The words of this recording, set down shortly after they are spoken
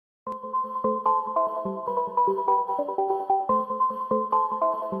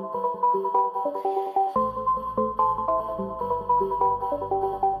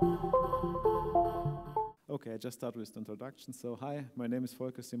Okay, I just start with the introduction. So hi, my name is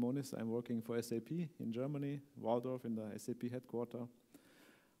Volker Simonis. I'm working for SAP in Germany, Waldorf in the SAP headquarters.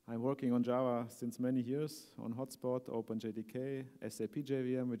 I'm working on Java since many years, on HotSpot, OpenJDK, SAP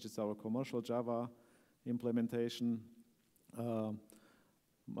JVM, which is our commercial Java implementation.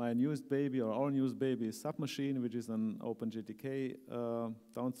 My newest baby, or our newest baby, is Submachine, which is an OpenJDK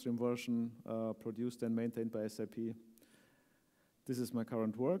downstream version produced and maintained by SAP. This is my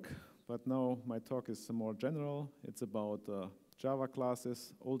current work, but now my talk is more general. It's about Java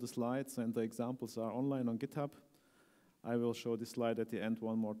classes. All the slides and the examples are online on GitHub. I will show this slide at the end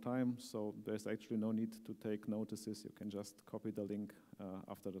one more time, so there's actually no need to take notices. You can just copy the link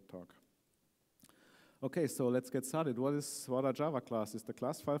after the talk. Okay, so let's get started. What are Java classes? The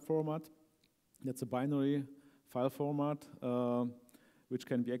class file format, that's a binary file format which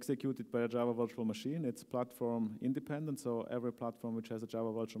can be executed by a Java virtual machine. It's platform independent, so every platform which has a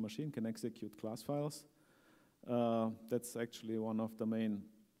Java virtual machine can execute class files. That's actually one of the main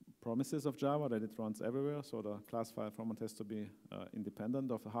promises of Java, that it runs everywhere, so the class file format has to be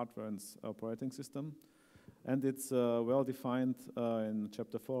independent of the hardware and operating system. And it's well defined in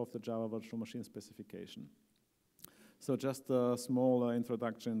chapter 4 of the Java virtual machine specification. So just a small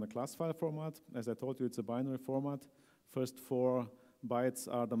introduction in the class file format. As I told you, it's a binary format. First 4 bytes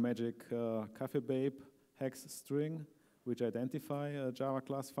are the magic Cafe Babe hex string, which identify a Java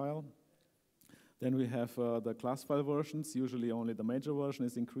class file. Then we have the class file versions. Usually only the major version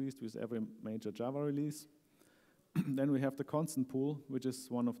is increased with every major Java release. Then we have the constant pool, which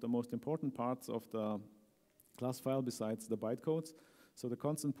is one of the most important parts of the class file besides the bytecodes. So the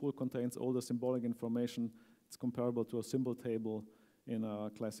constant pool contains all the symbolic information. It's comparable to a symbol table in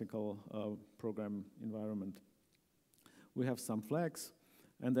a classical program environment. We have some flags,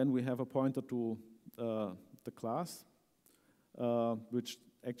 and then we have a pointer to the class, which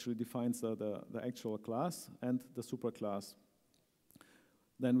actually defines the actual class and the superclass.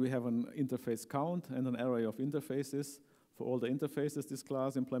 Then we have an interface count and an array of interfaces. For all the interfaces this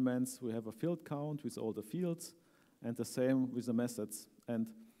class implements, we have a field count with all the fields, and the same with the methods. And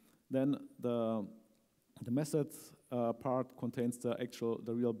then the methods part contains the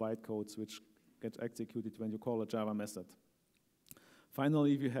real bytecodes, which get executed when you call a Java method.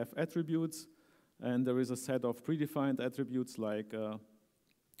 Finally, we have attributes, and there is a set of predefined attributes like,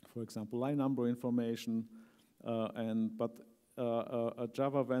 for example, line number information, but a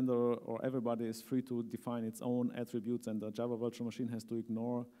Java vendor or everybody is free to define its own attributes, and the Java virtual machine has to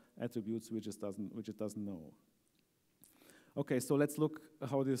ignore attributes which it doesn't know. Okay, so let's look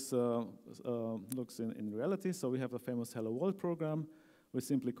how this looks in reality. So we have a famous Hello World program. We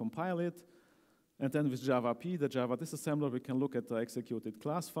simply compile it. And then with Java-P, the Java disassembler, we can look at the executed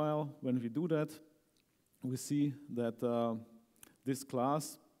class file. When we do that, we see that this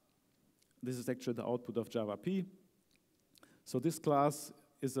class, this is actually the output of Java-P. So this class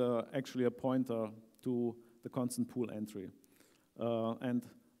is actually a pointer to the constant pool entry. And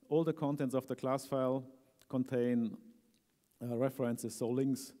all the contents of the class file contain references, so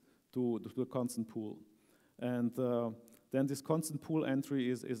links to the constant pool. And then this constant pool entry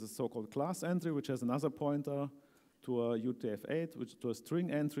is a so-called class entry, which has another pointer to a UTF-8, which to a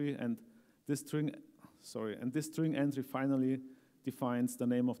string entry, and this string entry finally defines the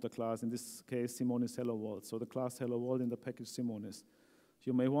name of the class, in this case Simonis Hello World. So the class Hello World in the package Simonis.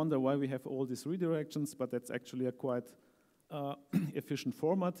 You may wonder why we have all these redirections, but that's actually a quite efficient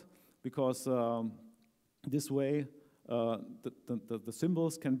format, because this way the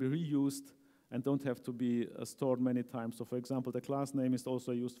symbols can be reused and don't have to be stored many times. So for example, the class name is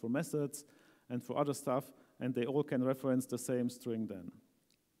also used for methods and for other stuff, and they all can reference the same string then.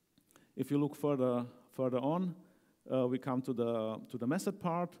 If you look further on, we come to the method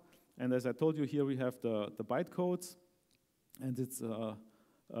part, and as I told you, here we have the bytecodes, and it's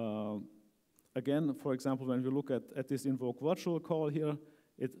again, for example, when we look at this invoke virtual call here,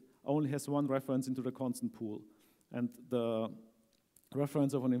 it only has one reference into the constant pool, and the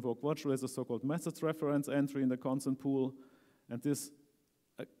reference of an invoke virtual is a so-called methods reference entry in the constant pool, and this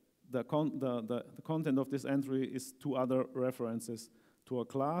the content of this entry is 2 other references to a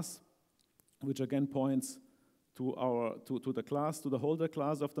class, which again points to the class, to the holder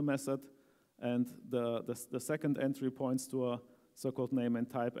class of the method, and the second entry points to a so-called name and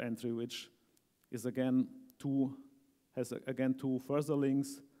type entry, which is again has two further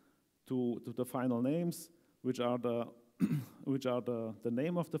links to the final names, which are the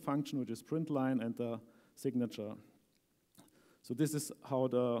name of the function, which is print line, and the signature. So this is how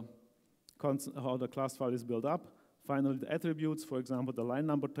the class file is built up. Finally, the attributes, for example, the line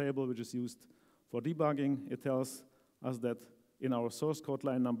number table, which is used for debugging, it tells us that in our source code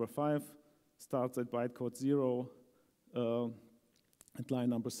line number 5, starts at bytecode 0, and line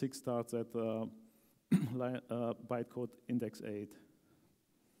number 6 starts at bytecode index 8.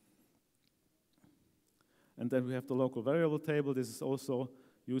 And then we have the local variable table. This is also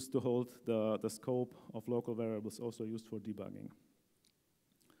used to hold the scope of local variables, also used for debugging.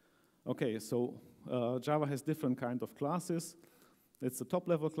 Okay, so Java has different kind of classes. It's the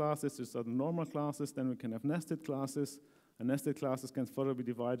top-level classes, these are the normal classes. Then we can have nested classes. And nested classes can further be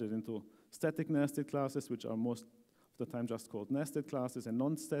divided into static nested classes, which are most of the time just called nested classes, and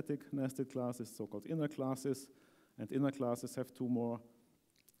non-static nested classes, so-called inner classes. And inner classes have two more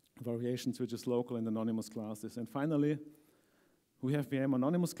variations, which is local and anonymous classes. And finally, we have VM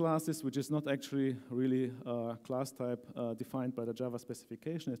anonymous classes, which is not actually really a class type defined by the Java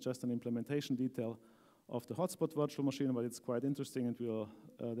specification. It's just an implementation detail of the HotSpot virtual machine, but it's quite interesting, and we'll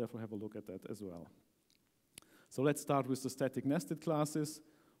therefore have a look at that as well. So let's start with the static nested classes.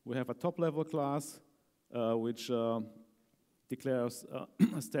 We have a top-level class, which declares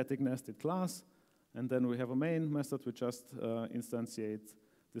a static nested class, and then we have a main method which just instantiates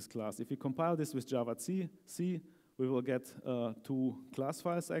this class. If we compile this with Java.C, we will get two class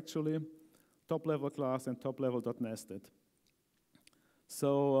files actually, top-level class and top-level.nested.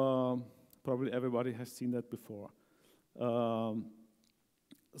 So probably everybody has seen that before.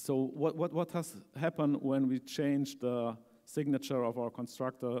 So what has happened when we change the signature of our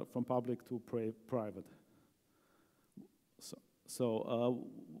constructor from public to private? So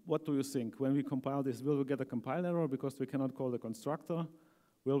what do you think? When we compile this, will we get a compile error because we cannot call the constructor?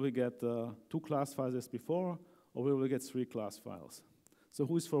 Will we get 2 class files as before, or will we get 3 class files? So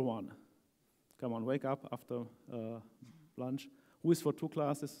who is for 1? Come on, wake up after lunch. Who is for 2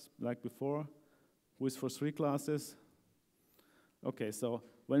 classes like before? Who is for 3 classes? Okay, so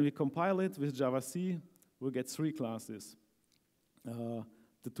when we compile it with Java.C, we'll get 3 classes.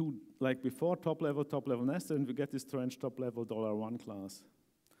 The 2 like before, top-level nested, and we get this strange top-level $1 class.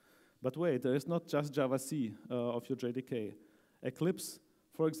 But wait, there is not just Java.C of your JDK. Eclipse,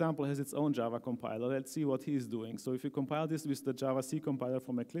 for example, has its own Java compiler. Let's see what he's doing. So if you compile this with the Java.C compiler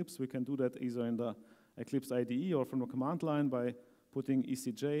from Eclipse, we can do that either in the Eclipse IDE or from the command line by putting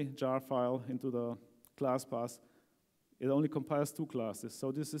ECJ jar file into the class path. It only compiles 2 classes.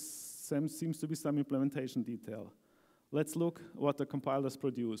 So this seems to be some implementation detail. Let's look what the compilers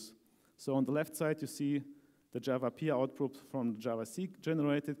produce. So on the left side, you see the Java P output from the Java.C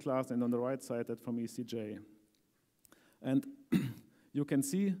generated class, and on the right side, that from ECJ. And you can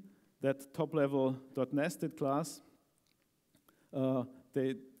see that top-level.nested class,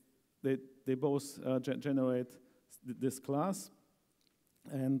 they both generate this class,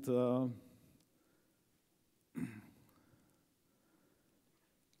 and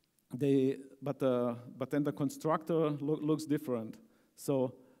but then the constructor looks different.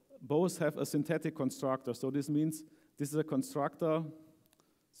 So both have a synthetic constructor. So this means this is a constructor.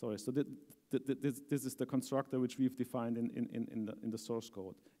 Sorry. So this is the constructor which we've defined in the source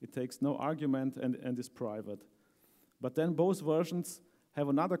code. It takes no argument and is private. But then both versions have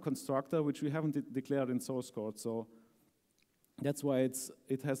another constructor which we haven't declared in source code. So that's why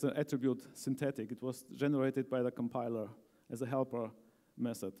it has an attribute synthetic. It was generated by the compiler as a helper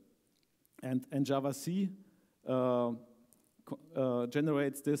method. And Java.C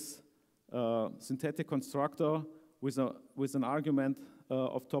generates this synthetic constructor with an argument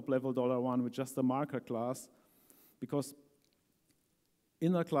of top-level $1 with just a marker class, because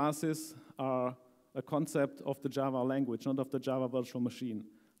inner classes are a concept of the Java language, not of the Java virtual machine.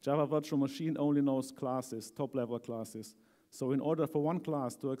 Java virtual machine only knows classes, top-level classes. So in order for one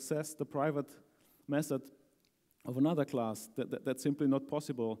class to access the private method of another class, that's simply not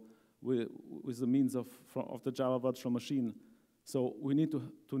possible with the means of the Java virtual machine. So we need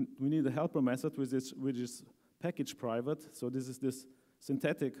a helper method which is package private. So this is this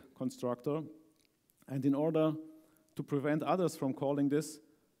synthetic constructor. And in order to prevent others from calling this,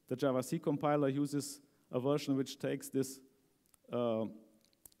 the Java.C compiler uses a version which takes this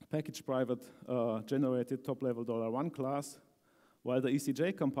package private generated top-level $1 class, while the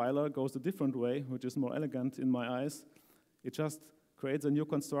ECJ compiler goes a different way, which is more elegant in my eyes. It just creates a new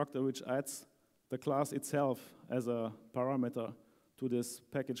constructor which adds the class itself as a parameter to this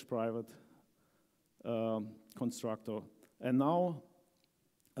package private constructor. And now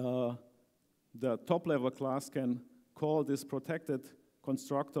the top-level class can call this protected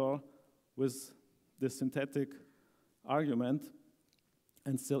constructor with this synthetic argument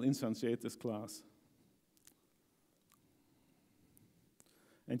and still instantiate this class.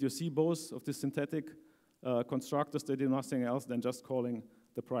 And you see both of the synthetic constructors, they do nothing else than just calling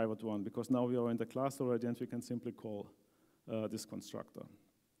the private one, because now we are in the class already and we can simply call this constructor.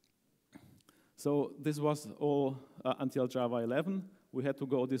 So this was all until Java 11. We had to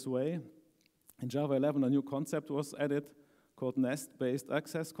go this way. In Java 11, a new concept was added called nest-based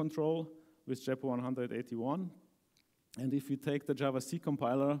access control with JEP 181. And if we take the Java C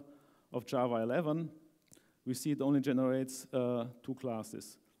compiler of Java 11, we see it only generates 2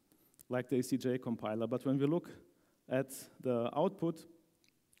 classes, like the ACJ compiler. But when we look at the output,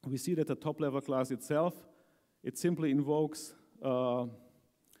 we see that the top-level class itself, it simply invokes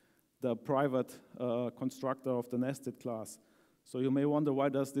the private constructor of the nested class. So you may wonder, why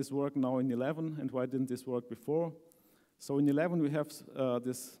does this work now in 11, and why didn't this work before? So in 11, we have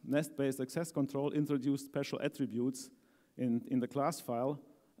this nest-based access control introduced special attributes in the class file,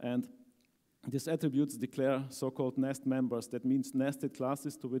 and these attributes declare so-called nest members. That means nested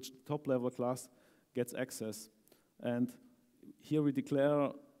classes to which the top-level class gets access. And here we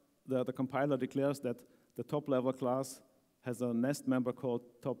declare, the compiler declares that the top-level class has a nest member called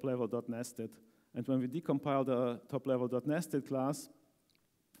top-level.nested. And when we decompile the top-level.nested class,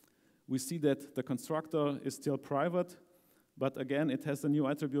 we see that the constructor is still private, but again, it has a new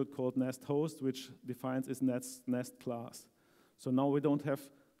attribute called nest host, which defines its nest class. So now we don't have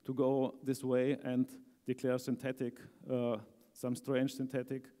to go this way and declare synthetic, some strange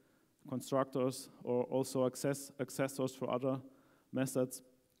synthetic constructors, or also accessors for other methods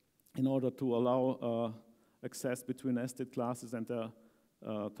in order to allow access between nested classes and the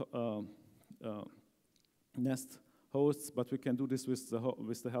nest hosts, but we can do this with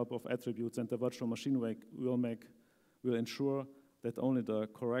the help of attributes, and the virtual machine will ensure that only the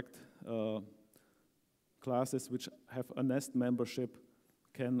correct classes which have a nest membership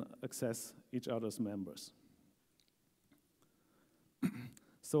can access each other's members.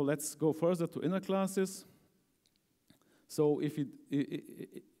 So let's go further to inner classes. So if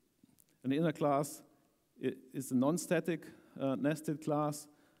an inner class is a non-static nested class,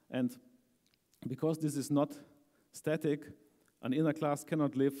 and because this is not static, an inner class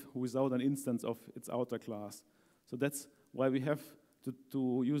cannot live without an instance of its outer class. So that's why we have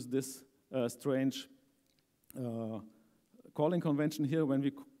to use this strange calling convention here when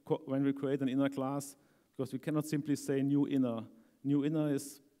we create an inner class, because we cannot simply say new inner. New inner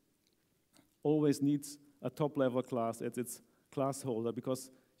always needs a top-level class as its class holder, because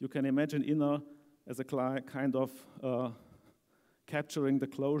you can imagine inner as a kind of capturing the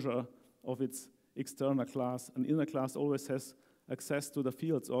closure of its external class. An inner class always has access to the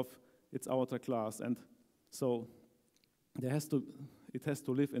fields of its outer class, and so it has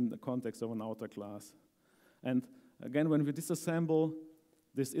to live in the context of an outer class. And again, when we disassemble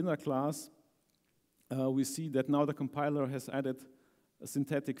this inner class, we see that now the compiler has added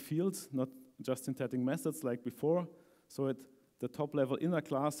synthetic fields, not just synthetic methods like before. So the top-level inner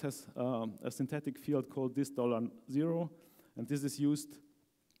class has a synthetic field called this $0, and this is used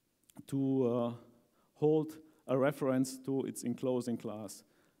to hold a reference to its enclosing class.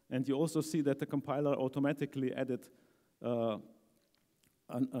 And you also see that the compiler automatically added a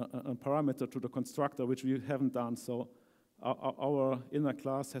parameter to the constructor, which we haven't done. So our inner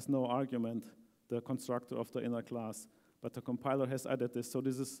class has no argument, the constructor of the inner class, but the compiler has added this. So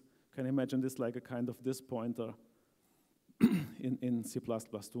this is, can you imagine this like a kind of this pointer in C++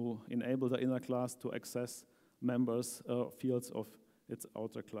 to enable the inner class to access members, fields of its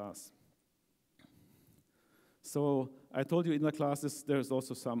outer class. So I told you inner classes, there's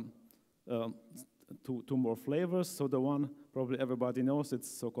also some two more flavors. So the one probably everybody knows,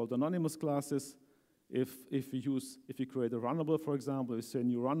 it's so-called anonymous classes. If you create a runnable, for example, we say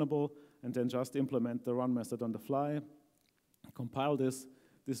new runnable, and then just implement the run method on the fly, compile this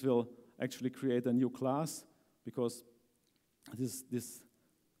will actually create a new class, because this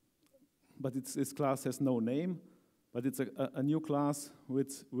class has no name, but it's a new class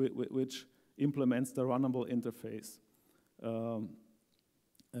which implements the runnable interface.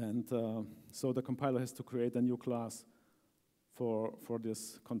 So the compiler has to create a new class for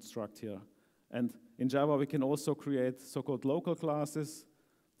this construct here. And in Java, we can also create so-called local classes.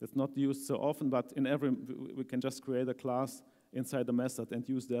 That's not used so often, but we can just create a class inside the method and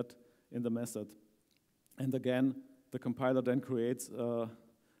use that in the method. And again, the compiler then creates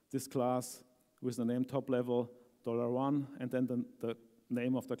this class with the name top-level $1, and then the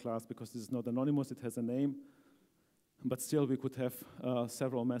name of the class, because this is not anonymous, it has a name. But still, we could have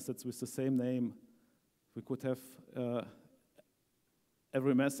several methods with the same name. We could have,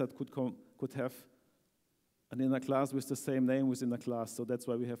 every method could have an inner class with the same name within a class, so that's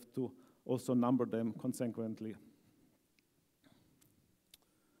why we have to also number them consequently.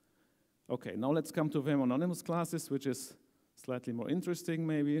 Okay, now let's come to Vim anonymous classes, which is slightly more interesting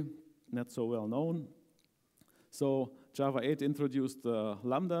maybe, not so well known. So Java 8 introduced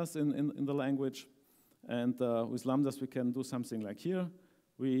lambdas in the language. And with lambdas, we can do something like here.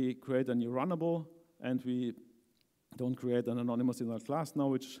 We create a new runnable, and we don't create an anonymous in our class now,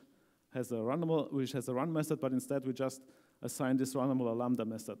 which has a run method, but instead we just assign this runnable a lambda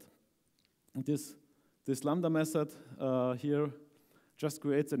method. This lambda method here just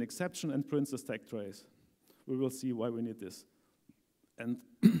creates an exception and prints a stack trace. We will see why we need this. And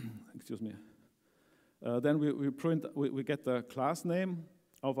excuse me. Then we get the class name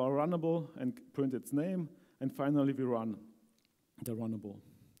of our runnable and print its name, and finally we run the runnable.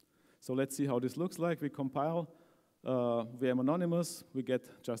 So let's see how this looks like. We compile VM anonymous, we get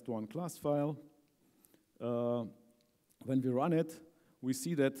just one class file. When we run it, we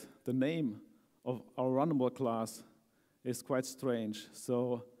see that the name of our runnable class is quite strange.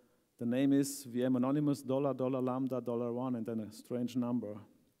 So the name is VM anonymous $lambda $1 and then a strange number.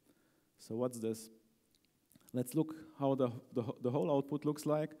 So what's this? Let's look how the whole output looks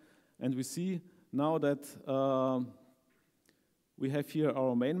like. And we see now that we have here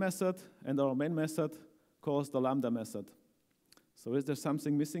our main method, and our main method calls the lambda method. So is there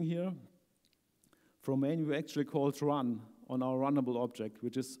something missing here? From main, we actually called run on our runnable object,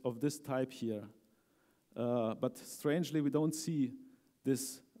 which is of this type here. But strangely, we don't see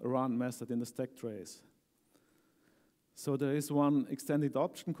this run method in the stack trace. So there is one extended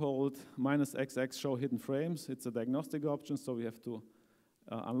option called -XX show hidden frames. It's a diagnostic option, so we have to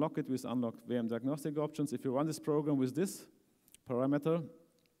unlock it with unlock VM diagnostic options. If you run this program with this parameter,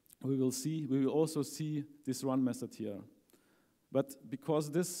 we will also see this run method here. But because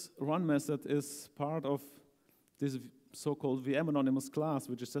this run method is part of this so-called VM anonymous class,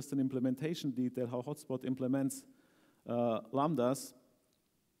 which is just an implementation detail, how HotSpot implements lambdas,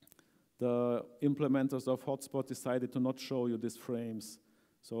 the implementers of HotSpot decided to not show you these frames.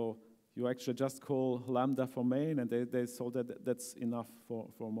 So you actually just call lambda for main, and they saw that that's enough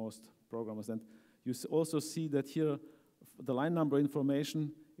for most programmers. And you also see that here, the line number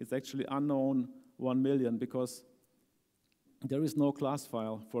information is actually unknown 1 million, because there is no class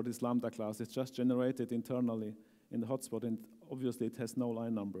file for this lambda class. It's just generated internally in the HotSpot, and obviously it has no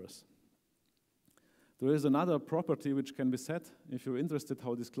line numbers. There is another property which can be set if you're interested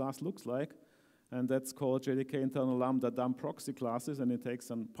how this class looks like, and that's called JDK internal lambda dump proxy classes, and it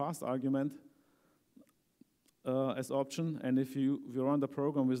takes a pass argument as option. And if you run the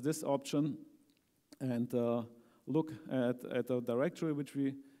program with this option and look at the directory which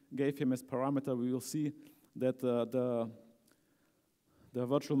we gave him as parameter, we will see that the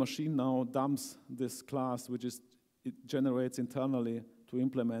virtual machine now dumps this class, which it generates internally to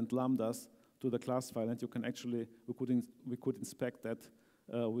implement lambdas to the class file, and you can actually, we could inspect that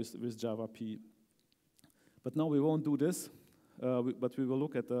with Java P. But now we won't do this, but we will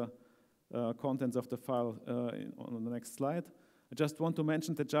look at the contents of the file on the next slide. I just want to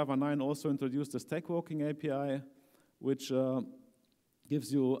mention that Java 9 also introduced the stack walking API, which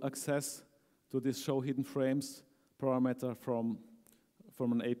gives you access to this show hidden frames parameter from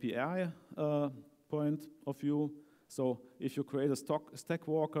an API point of view. So if you create a stack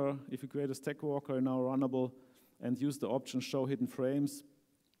walker in our runnable and use the option show hidden frames,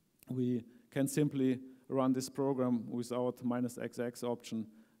 we can simply run this program without -XX option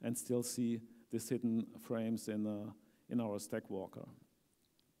and still see these hidden frames in our stack walker.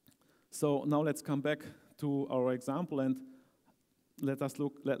 So now let's come back to our example and let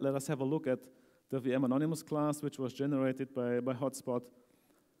us have a look at the VM anonymous class, which was generated by HotSpot.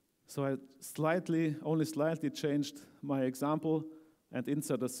 So I only slightly changed my example and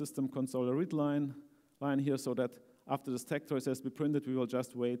insert a system console read line here, so that after the stack trace has been printed, we will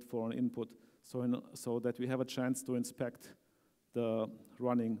just wait for an input, so that we have a chance to inspect the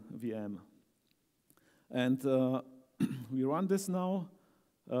running VM. And we run this now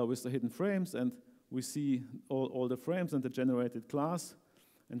with the hidden frames, and we see all the frames and the generated class.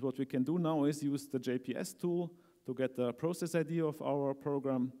 And what we can do now is use the JPS tool to get the process ID of our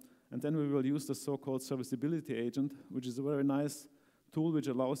program. And then we will use the so-called serviceability agent, which is a very nice tool which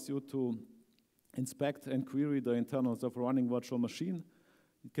allows you to inspect and query the internals of a running virtual machine.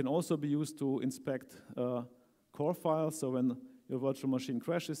 It can also be used to inspect core files. So when your virtual machine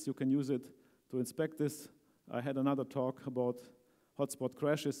crashes, you can use it to inspect this. I had another talk about HotSpot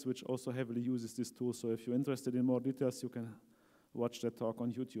crashes, which also heavily uses this tool. So if you're interested in more details, you can watch that talk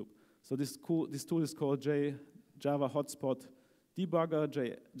on YouTube. So this tool is called Java Hotspot Debugger,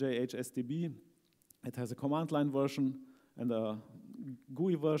 JHSDB. It has a command line version and a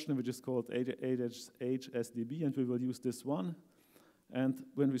GUI version, which is called HSDB, and we will use this one. And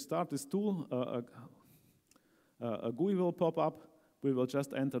when we start this tool, a GUI will pop up we will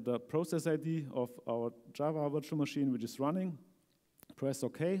just enter the process ID of our Java virtual machine which is running, press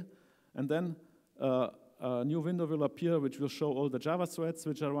OK, and then a new window will appear which will show all the Java threads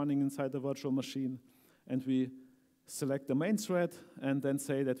which are running inside the virtual machine. And we select the main thread and then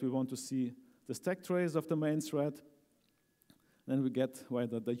say that we want to see the stack trace of the main thread. Then we get why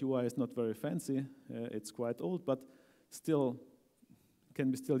the UI is not very fancy. It's quite old, but still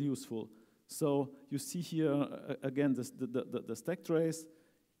can be still useful. So you see here again the stack trace.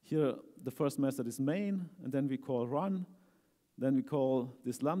 Here the first method is main, and then we call run. Then we call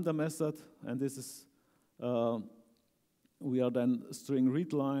this lambda method, and this is we are then string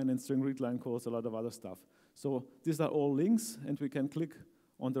readline, and string readline calls a lot of other stuff. So these are all links, and we can click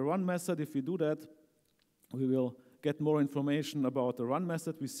on the run method. If we do that, we will get more information about the run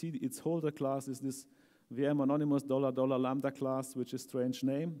method. We see its holder class is this VM anonymous $lambda class, which is strange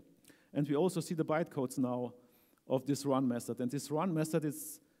name. And we also see the bytecodes now of this run method. And this run method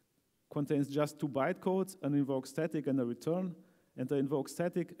contains just 2 bytecodes, an invoke static and a return. And the invoke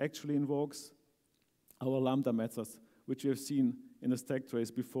static actually invokes our lambda methods, which we have seen in the stack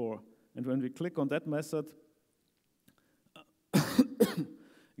trace before. And when we click on that method,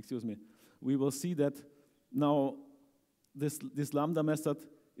 excuse me, we will see that now this lambda method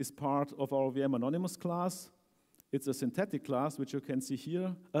is part of our VM anonymous class. It's a synthetic class, which you can see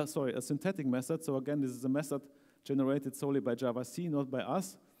here. A synthetic method. So again, this is a method generated solely by Java-C, not by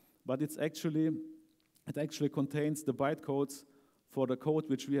us. But it actually contains the bytecodes for the code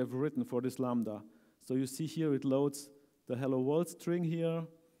which we have written for this lambda. So you see here it loads the hello world string here,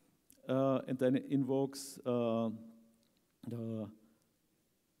 and then it invokes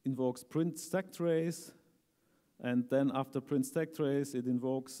print stack trace, and then after print stack trace, it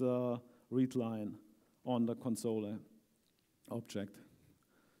invokes readline on the console object.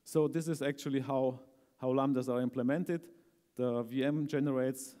 So this is actually how lambdas are implemented. The VM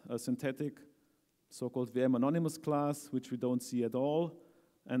generates a synthetic so-called VM anonymous class, which we don't see at all,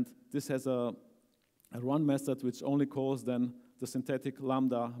 and this has a run method which only calls then the synthetic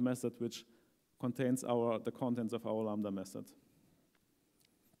lambda method, which contains the contents of our lambda method.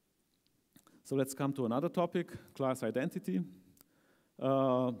 So let's come to another topic, class identity.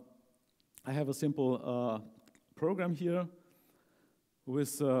 I have a simple program here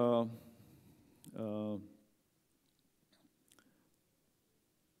with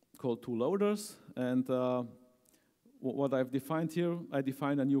called two loaders, and what I've defined here, I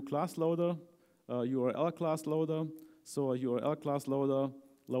defined a new class loader, URL class loader. So a URL class loader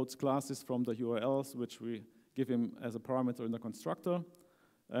loads classes from the URLs, which we give him as a parameter in the constructor.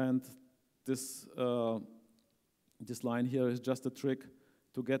 And this line here is just a trick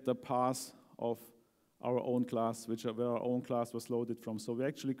to get the path of our own class, where our own class was loaded from. So we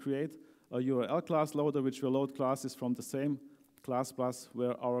actually create a URL class loader, which will load classes from the same class bus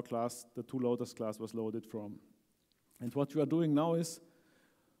where our class, the two loaders class, was loaded from. And what we are doing now is,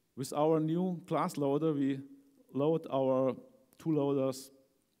 with our new class loader, we load our two loaders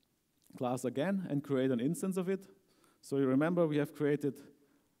class again and create an instance of it. So you remember we have created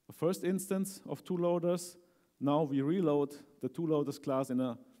a first instance of two loaders. Now we reload the two loaders class in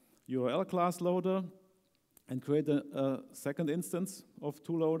a URL class loader and create a second instance of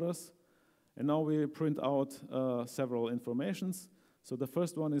two loaders. And now we print out several informations. So the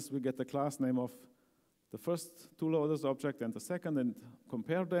first one is we get the class name of the first two loaders object and the second and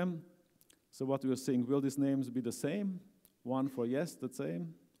compare them. So what we are saying, will these names be the same? One for yes, the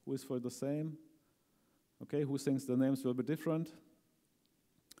same. Who is for the same? Okay, who thinks the names will be different?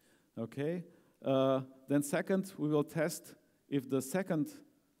 Okay. Then second, we will test if the second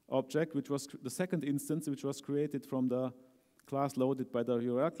object, which was the second instance, which was created from the class loaded by the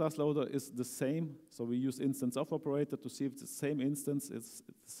URL class loader, is the same. So we use instance of operator to see if it's the same instance, it's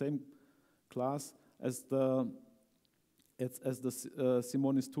the same class as the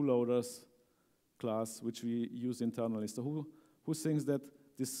Simonis two loaders class, which we use internally. So who thinks that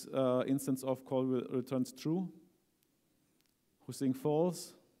this instance of call returns true? Who thinks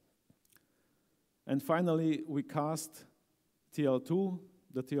false? And finally, we cast TL2,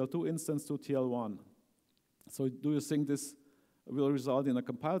 the TL2 instance, to TL1. So do you think this will result in a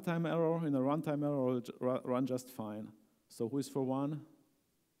compile time error, in a runtime error, or run just fine? So who is for 1?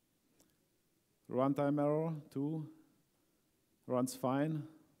 Runtime error. 2? Runs fine.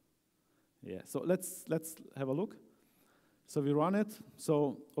 Yeah, so let's have a look. So we run it.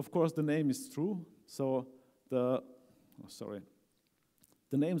 So of course the name is true. So the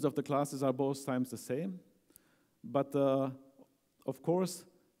names of the classes are both times the same. But of course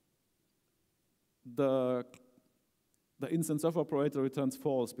the instance of operator returns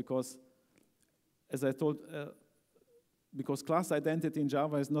false because, as I told, because class identity in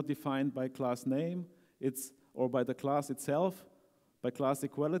Java is not defined by class name, or by the class itself. By class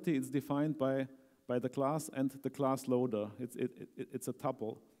equality, it's defined by the class and the class loader. It's a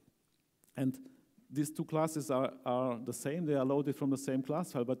tuple. And these two classes are the same. They are loaded from the same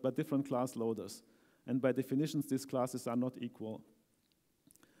class file, but by different class loaders. And by definitions, these classes are not equal.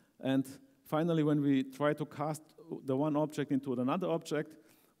 And finally, when we try to cast the one object into another object,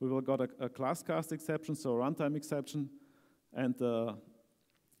 we will got a class cast exception, so a runtime exception, and the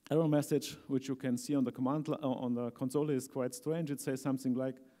error message, which you can see on the on the console, is quite strange. It says something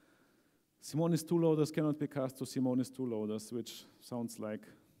like, Simonis 2 loaders cannot be cast to Simonis 2 loaders, which sounds like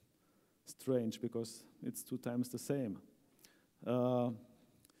strange because it's 2 times the same.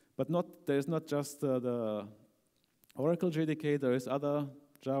 But there is not just the Oracle JDK, there is other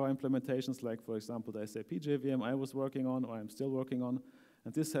Java implementations, like, for example, the SAP JVM I was working on, or I'm still working on.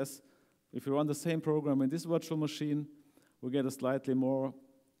 And this has, if you run the same program in this virtual machine, we get a slightly more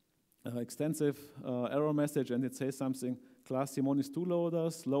extensive error message, and it says something, class Simonis 2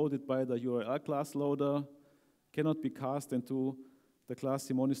 loaders loaded by the URL class loader cannot be cast into the class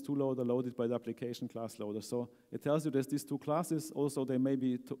Simonis 2 loader loaded by the application class loader. So it tells you there's these two classes, also they may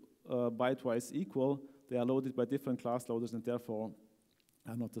be byte-wise equal, they are loaded by different class loaders and therefore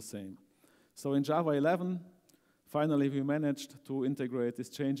are not the same. So in Java 11, finally we managed to integrate these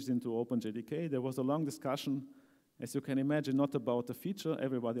changes into OpenJDK. There was a long discussion, as you can imagine, not about the feature.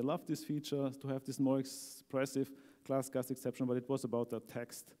 Everybody loved this feature, to have this more expressive class cast exception, but it was about the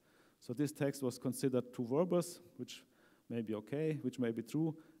text. So this text was considered too verbose, which may be okay, which may be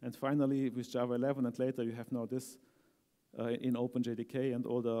true. And finally, with Java 11 and later, you have now this in OpenJDK and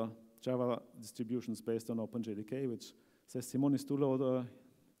all the Java distributions based on OpenJDK, which says Simonis 2 loader.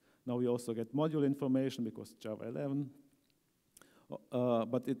 Now we also get module information because Java 11.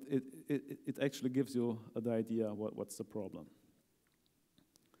 But it actually gives you the idea what's the problem.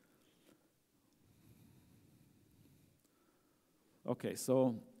 Okay,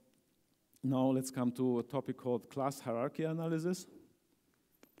 so now let's come to a topic called class hierarchy analysis.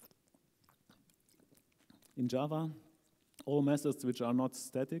 In Java, all methods which are not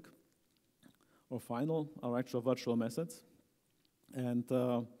static or final are actual virtual methods. And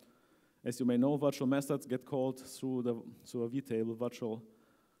as you may know, virtual methods get called through a vtable, virtual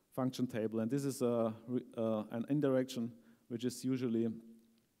function table. And this is an indirection which is usually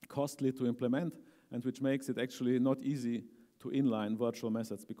costly to implement and which makes it actually not easy to inline virtual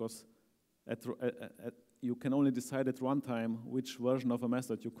methods, because you can only decide at runtime which version of a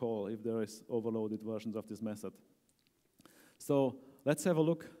method you call if there is overloaded versions of this method. So let's have a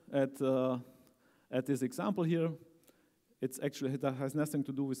look at this example here. That has nothing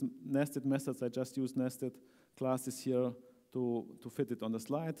to do with nested methods. I just use nested classes here to fit it on the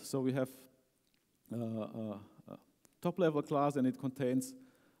slide. So we have a top-level class, and it contains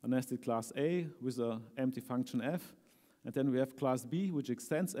a nested class A with an empty function f. And then we have class B, which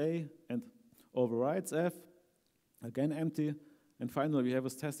extends A and overrides f, again empty. And finally, we have a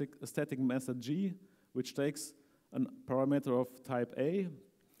static method G, which takes a parameter of type A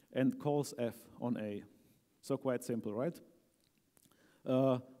and calls f on A. So quite simple, right?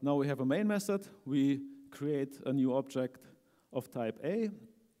 Now we have a main method. We create a new object of type A.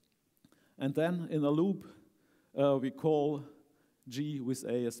 And then in a loop, we call G with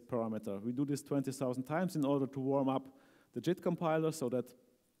A as parameter. We do this 20,000 times in order to warm up the JIT compiler so that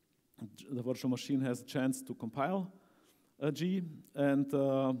the virtual machine has a chance to compile G. And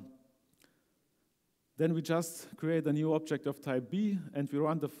then we just create a new object of type B, and we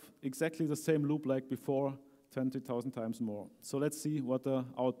run exactly the same loop like before, 20,000 times more. So let's see what the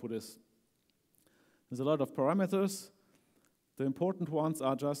output is. There's a lot of parameters. The important ones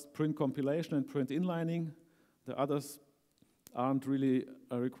are just print compilation and print inlining. The others aren't really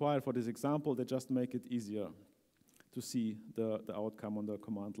required for this example. They just make it easier to see the outcome on the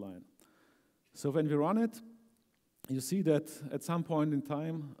command line. So when we run it, you see that at some point in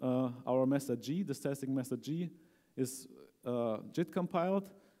time, our method G, the static method G, is JIT compiled,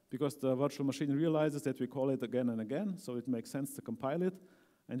 because the virtual machine realizes that we call it again and again, so it makes sense to compile it.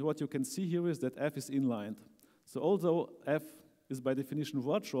 And what you can see here is that f is inlined. So although f is by definition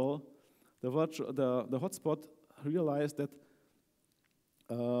virtual, the hotspot realized that,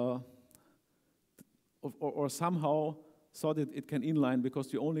 or somehow thought that it can inline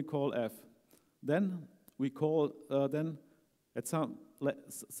because we only call f. Then we call, then at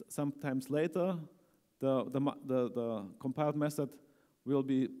sometimes later, the compiled method will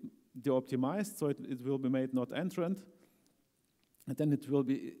be de-optimized, so it will be made not entrant, and then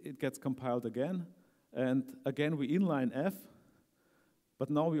it gets compiled again, and again we inline f,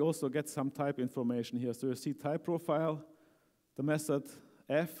 but now we also get some type information here. So you see type profile, the method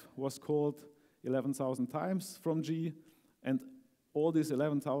f was called 11,000 times from G, and all these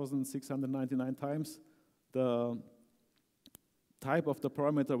 11,699 times, the type of the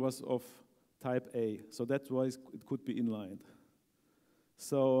parameter was of type A. So that's why it could be inlined.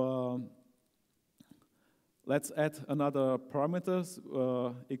 So let's add another parameter,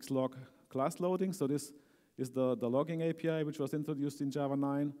 xlog class loading. So this is the logging API, which was introduced in Java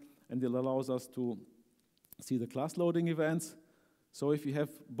 9, and it allows us to see the class loading events. So if you have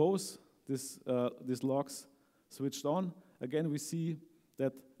both these logs switched on, again, we see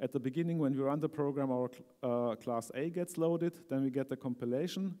that at the beginning, when we run the program, our class A gets loaded, then we get the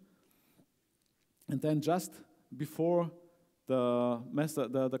compilation. And then just before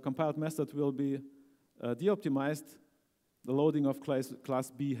the compiled method will be de-optimized, the loading of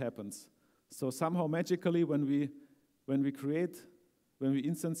class B happens. So somehow magically, when we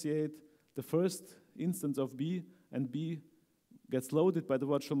instantiate the first instance of B, and B gets loaded by the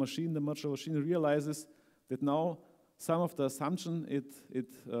virtual machine, the virtual machine realizes that now some of the assumption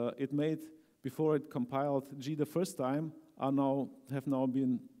it made before it compiled G the first time have now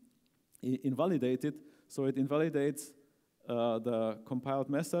been invalidated. So it invalidates the compiled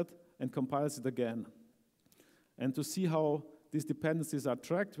method and compiles it again. And to see how these dependencies are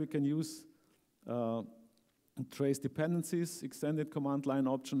tracked, we can use trace dependencies, extended command line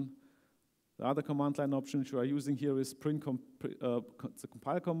option. The other command line option which we are using here is the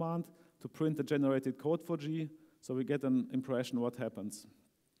compile command to print the generated code for G, so we get an impression what happens.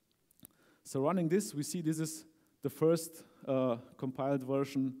 So running this, we see this is the first compiled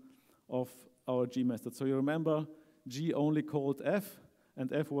version of our G method. So you remember G only called f,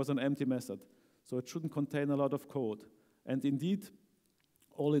 and f was an empty method. So it shouldn't contain a lot of code. And indeed,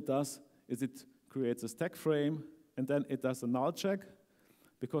 all it does is it creates a stack frame, and then it does a null check,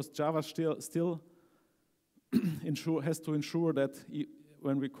 because Java still has to ensure that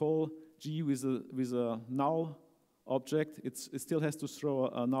when we call G with a null object, it still has to throw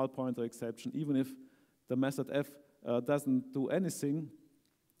a null pointer exception. Even if the method f doesn't do anything,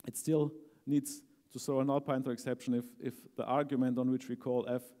 it still needs to throw a null pointer exception if the argument on which we call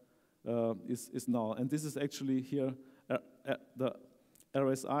f is null. And this is actually here, the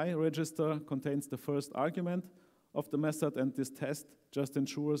RSI register contains the first argument of the method, and this test just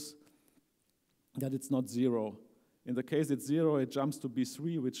ensures that it's not 0. In the case it's 0, it jumps to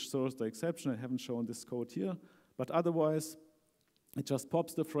B3, which throws the exception. I haven't shown this code here, but otherwise it just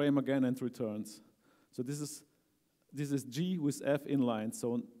pops the frame again and returns. So this is G with f inline.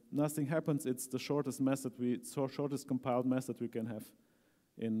 So nothing happens. It's the shortest method shortest compiled method we can have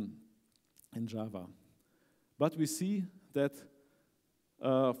in Java. But we see that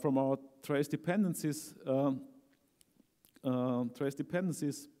from our trace dependencies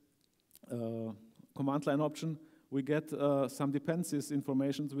command line option, we get some dependencies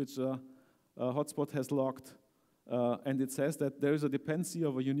information which HotSpot has logged. And it says that there is a dependency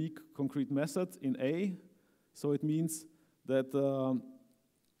of a unique concrete method in A. So it means that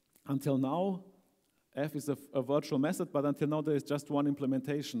until now, f is a virtual method, but until now there is just one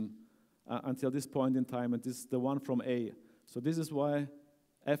implementation until this point in time, and this is the one from A. So this is why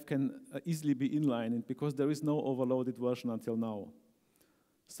f can easily be inline, because there is no overloaded version until now.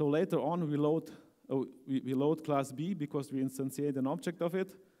 So later on, we load class B because we instantiate an object of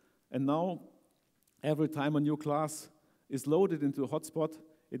it, and now every time a new class is loaded into HotSpot,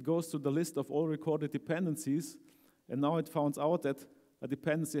 it goes to the list of all recorded dependencies, and now it finds out that a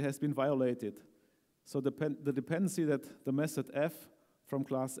dependency has been violated. So the dependency that the method f from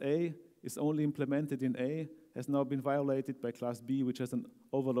class A is only implemented in A has now been violated by class B, which has an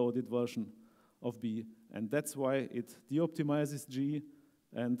overloaded version of B. And that's why it de-optimizes G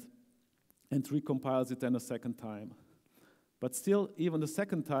and recompiles it then a second time. But still, even the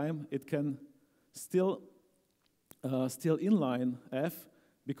second time, it can still inline f,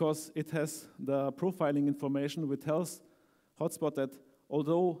 because it has the profiling information which tells HotSpot that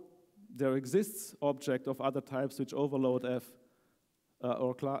although there exists object of other types which overload f,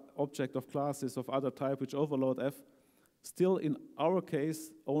 or object of classes of other type which overload f, still in our case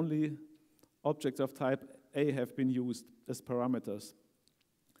only objects of type A have been used as parameters.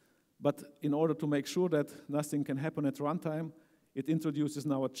 But in order to make sure that nothing can happen at runtime, it introduces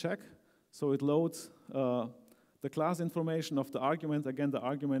now a check. So it loads the class information of the argument. Again,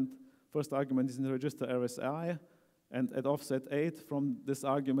 the first argument is in the register RSI, and at offset 8 from this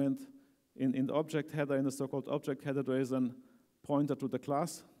argument in the object header, in the so-called object header, there is a pointer to the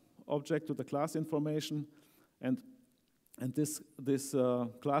class object, to the class information, and this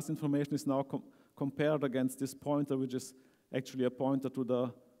class information is now compared against this pointer, which is actually a pointer to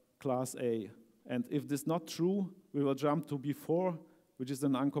the class A And if this is not true, we will jump to B4, which is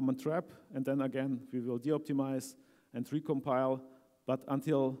an uncommon trap, and then again we will de-optimize and recompile. But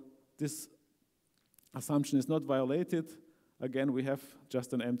until this assumption is not violated, again we have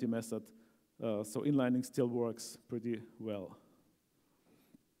just an empty method. So inlining still works pretty well.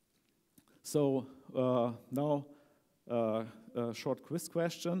 So now a short quiz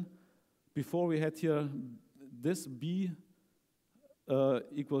question. Before we had here this B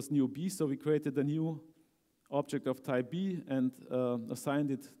equals new B, so we created a new object of type B and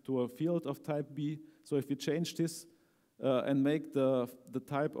assigned it to a field of type B. So if we change this and make the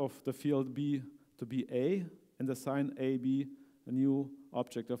type of the field B to be A and assign AB a new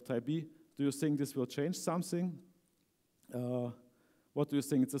object of type B, do you think this will change something? What do you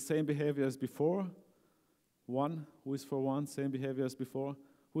think? It's the same behavior as before? 1, who is for 1? Same behavior as before.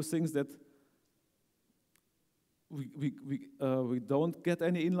 Who thinks that we don't get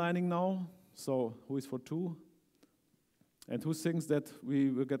any inlining now? So who is for 2? And who thinks that we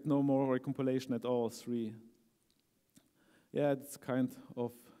will get no more recompilation at all? 3. Yeah, it's kind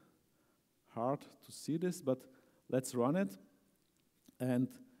of hard to see this, but let's run it. And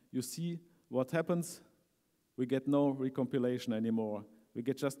you see what happens. We get no recompilation anymore. We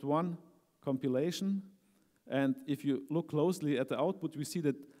get just one compilation. And if you look closely at the output, we see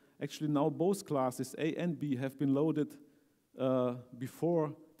that actually now both classes, A and B, have been loaded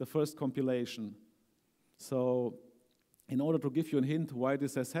before the first compilation. So in order to give you a hint why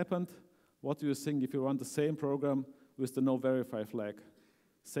this has happened, what do you think if you run the same program with the no verify flag?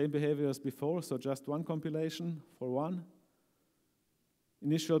 Same behavior as before, so just one compilation for 1.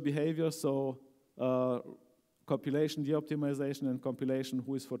 Initial behavior, so compilation, de-optimization, and compilation,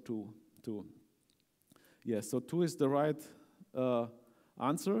 who is for 2? 2. Yes, so 2 is the right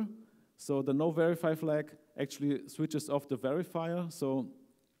answer. So the no verify flag actually switches off the verifier. So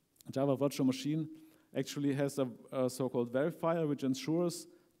Java Virtual Machine actually has a so-called verifier which ensures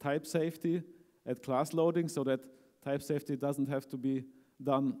type safety at class loading, so that type safety doesn't have to be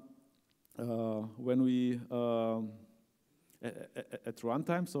done when we at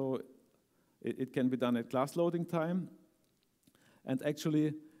runtime. So it can be done at class loading time. And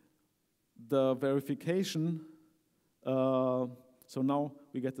actually the verification, so now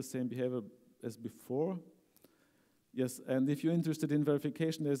we get the same behavior as before. Yes, and if you're interested in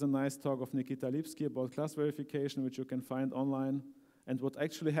verification, there's a nice talk of Nikita Lipsky about class verification, which you can find online. And what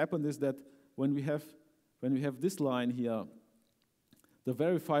actually happened is that when we have this line here, the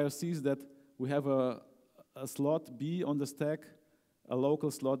verifier sees that we have a slot B on the stack, a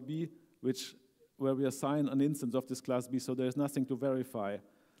local slot B, where we assign an instance of this class B, so there's nothing to verify.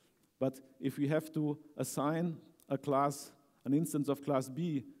 But if we have to assign an instance of class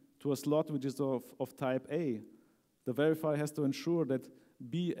B to a slot which is of type A, the verifier has to ensure that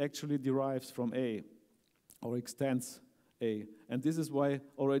B actually derives from A or extends A. And this is why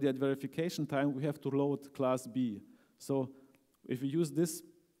already at verification time we have to load class B. So if we use this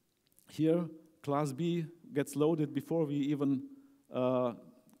here, class B gets loaded before we even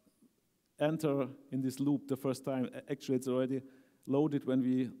enter in this loop the first time. Actually, it's already loaded when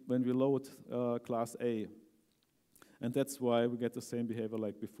we load class A. And that's why we get the same behavior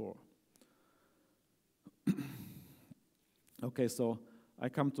like before. Okay, so I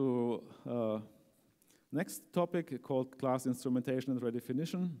come to next topic called class instrumentation and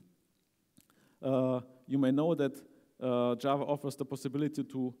redefinition. You may know that Java offers the possibility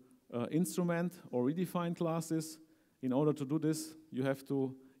to instrument or redefine classes. In order to do this, you have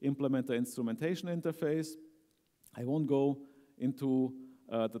to implement the instrumentation interface. I won't go into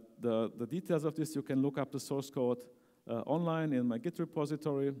the details of this. You can look up the source code online in my Git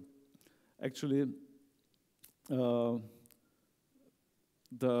repository. Actually,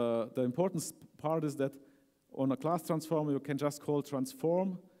 the important part is that on a class transformer, you can just call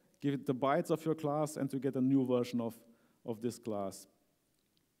transform, give it the bytes of your class, and you get a new version of this class.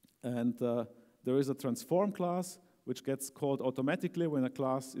 And there is a transform class, which gets called automatically when a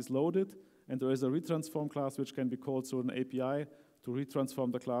class is loaded, and there is a retransform class, which can be called through an API to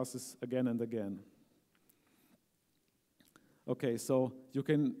retransform the classes again and again. Okay, so you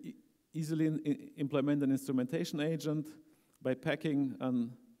can easily implement an instrumentation agent by packing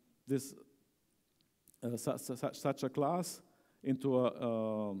such a class into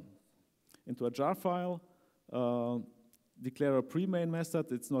a jar file, declare a pre-main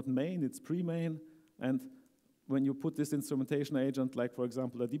method. It's not main, it's pre-main. And when you put this instrumentation agent, like for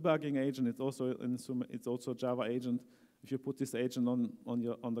example a debugging agent, it's also a Java agent. If you put this agent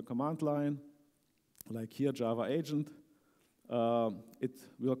on the command line, like here Java agent, it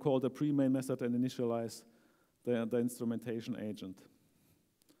will call the pre-main method and initialize the instrumentation agent.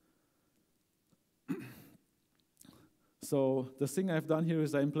 So the thing I've done here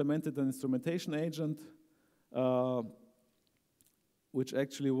is I implemented an instrumentation agent, which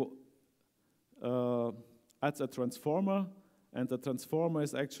actually adds a transformer, and the transformer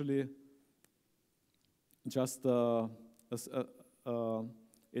is actually just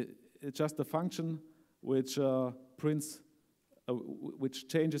it's just a function which prints, which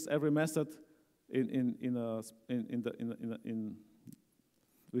changes every method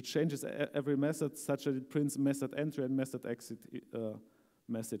which changes every method such that it prints method entry and method exit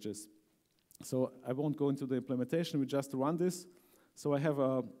messages. So I won't go into the implementation, we just run this. So I have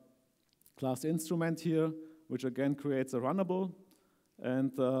a class instrument here, which again creates a runnable,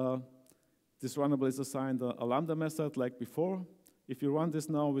 and this runnable is assigned a lambda method like before. If you run this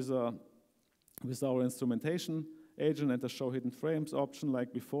now with our instrumentation agent and the show hidden frames option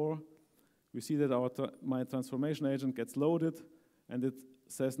like before, we see that my transformation agent gets loaded, and it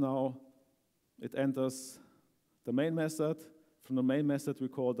says now it enters the main method. From the main method we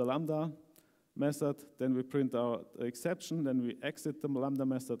call the lambda method, then we print our exception, then we exit the lambda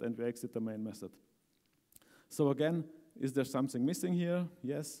method and we exit the main method. So again, is there something missing here?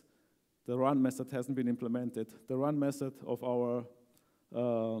 Yes, the run method hasn't been implemented. The run method of our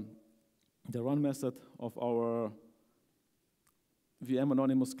VM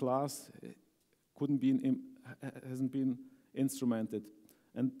anonymous class hasn't been instrumented.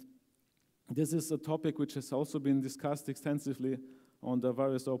 And this is a topic which has also been discussed extensively on the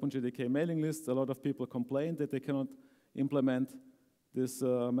various OpenJDK mailing lists. A lot of people complain that they cannot implement these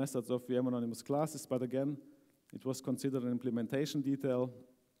methods of VM anonymous classes, but again, it was considered an implementation detail,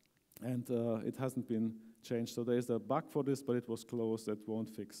 and it hasn't been changed. So there is a bug for this, but it was closed, that won't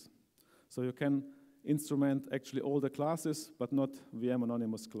fix. So you can instrument actually all the classes, but not VM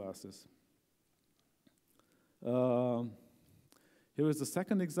anonymous classes. Here is the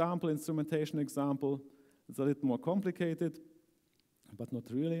second example, instrumentation example. It's a little more complicated, but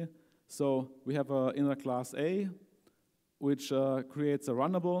not really. So we have an inner class A, which creates a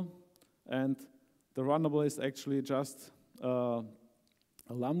runnable, and the runnable is actually just a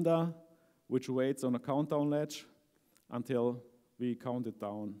lambda, which waits on a countdown ledge until we count it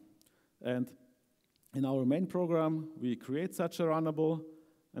down. And in our main program, we create such a runnable,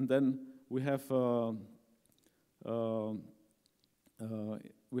 and then we have a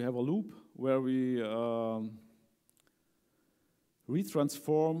loop where we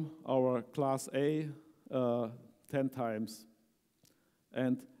retransform our class A 10 times.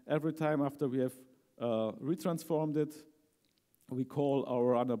 And every time after we have retransformed it, we call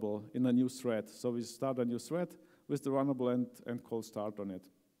our runnable in a new thread. So we start a new thread with the runnable and call start on it.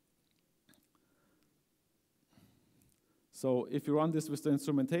 So if you run this with the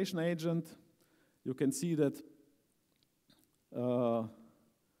instrumentation agent, you can see that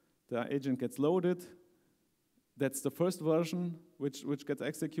the agent gets loaded. That's the first version which gets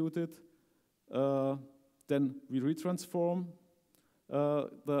executed. Then we retransform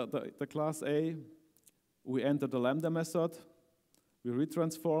the class A. We enter the lambda method. We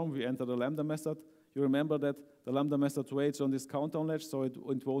retransform, we enter the lambda method. You remember that the lambda method waits on this countdown ledge, so it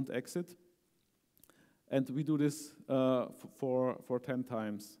won't exit. And we do this for 10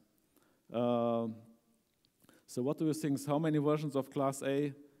 times. So what do you think? How many versions of class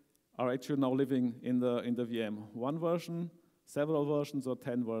A are actually now living in the VM? One version, several versions, or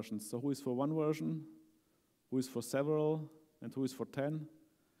 10 versions? So who is for one version? Who is for several? And who is for 10?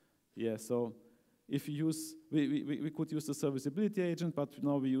 Yeah, so if you use, we could use the serviceability agent, but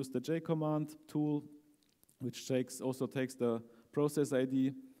now we use the jcommand tool, which also takes the process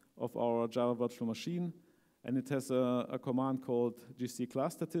ID of our Java virtual machine, and it has a command called gc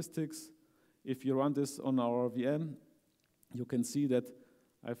class statistics. If you run this on our VM, you can see that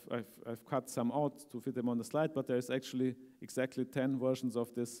I've cut some out to fit them on the slide, but there's actually exactly 10 versions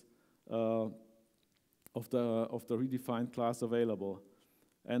of this of the redefined class available.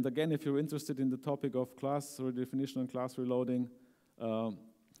 And again, if you're interested in the topic of class redefinition and class reloading,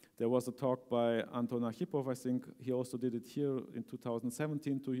 there was a talk by Anton Archipov. I think he also did it here in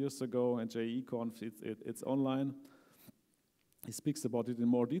 2017, 2 years ago, and jeeconf, it's online. He speaks about it in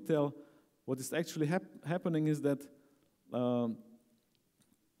more detail. What is actually happening is that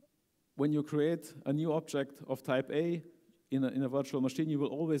when you create a new object of type A in a virtual machine, you will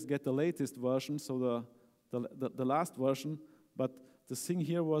always get the latest version, so the last version. But the thing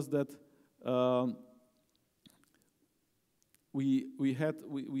here was that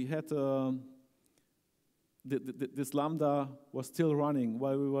this lambda was still running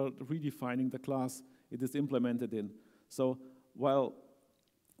while we were redefining the class it is implemented in. So while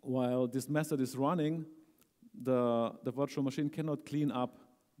this method is running, the virtual machine cannot clean up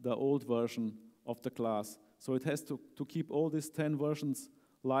the old version of the class. So it has to keep all these 10 versions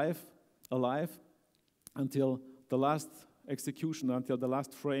alive until the last execution, until the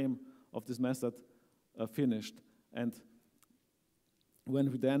last frame of this method finished. And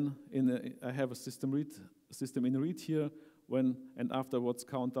when we then, I have a system in read here, and afterwards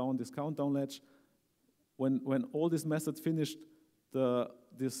count down this countdown latch. When all these methods finished,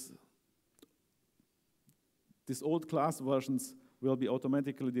 these old class versions will be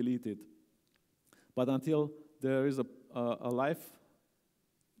automatically deleted. But until there is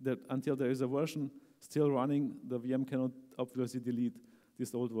until there is a version still running, the VM cannot obviously delete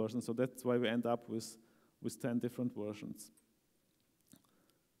this old version. So that's why we end up with 10 different versions.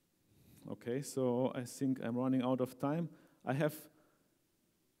 Okay, so I think I'm running out of time. I have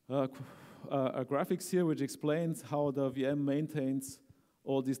a graphics here which explains how the VM maintains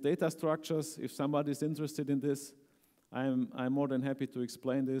all these data structures. If somebody is interested in this, I'm more than happy to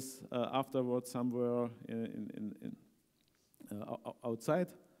explain this afterwards somewhere outside.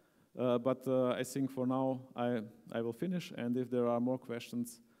 But I think for now I will finish, and if there are more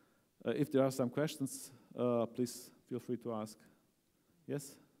questions, if there are some questions, please feel free to ask.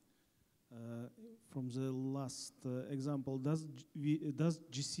 Yes? From the last example, does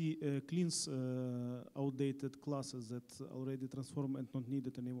GC cleans outdated classes that already transform and not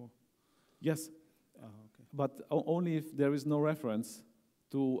needed anymore? Yes, okay. But only if there is no reference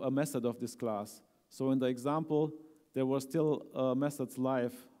to a method of this class. So in the example, there were still methods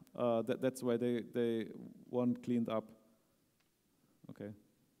live. That's why they weren't cleaned up. Okay.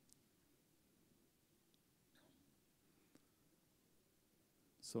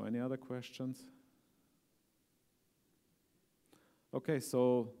 So any other questions? Okay,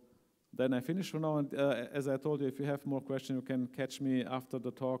 so then I finish for now. And as I told you, if you have more questions, you can catch me after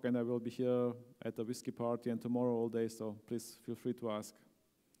the talk, and I will be here at the whiskey party and tomorrow all day. So please feel free to ask.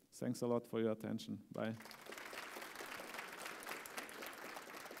 Thanks a lot for your attention. Bye.